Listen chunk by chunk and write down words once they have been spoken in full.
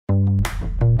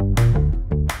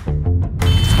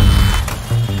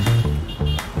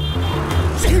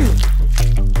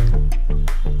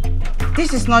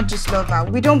This is not just lover.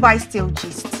 We don't buy stale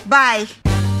gist. Bye.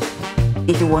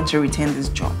 If you want to retain this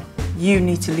job, you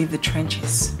need to leave the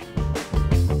trenches.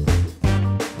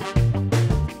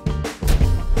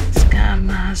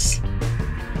 Scammers.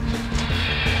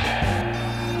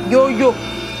 Yoyo,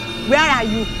 where are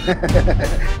you?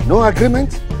 No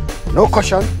agreement, no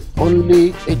caution,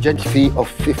 only agent fee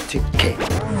of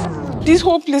 50K. This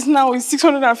whole place now is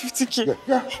 650K.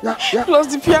 Yeah. Plus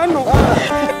the piano.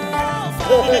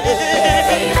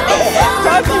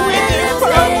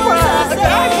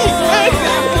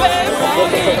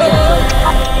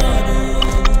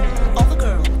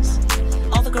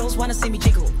 All the girls wanna see me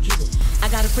jiggle. I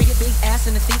got a pretty big ass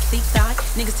and a thick thigh.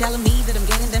 Niggas telling me that I'm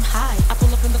getting them high. I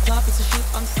pull up in the club, it's a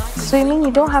shoot on site. So you mean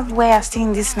you don't have where you're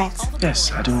staying this night?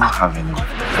 Yes, I don't have any.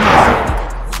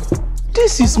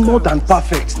 This is more than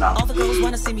perfect now. All the girls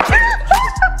wanna see me jiggle.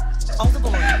 All the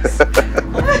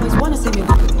boys wanna see me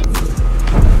wiggle.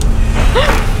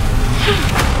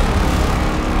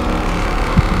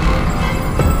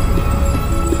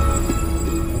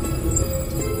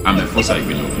 I'm Efosa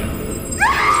Igbinovia.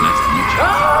 It's nice to meet you.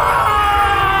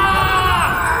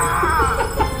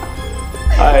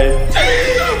 Hi.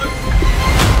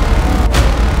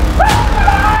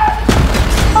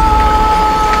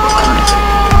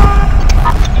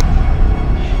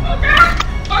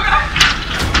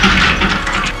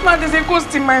 Man, there's a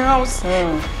ghost in my house.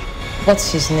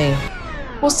 What's his name?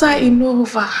 Osa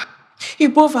Inova.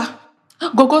 Ibova.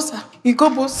 Gogosa.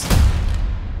 Igobos.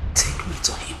 Take me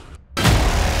to him.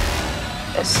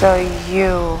 So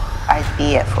you are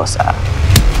the Efosa.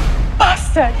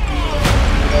 Bastard.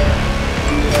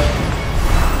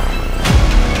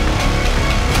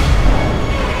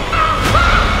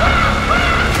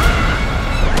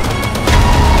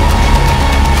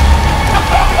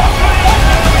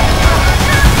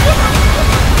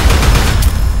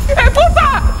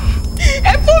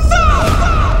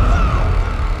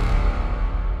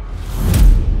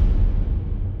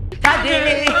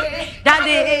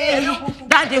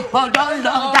 Daddy, hold on,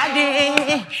 love,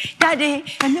 Daddy.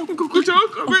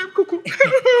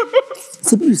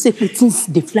 So you say things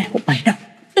they fly up and down.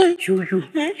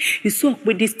 You saw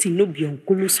with this thing no be on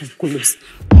colos and colos.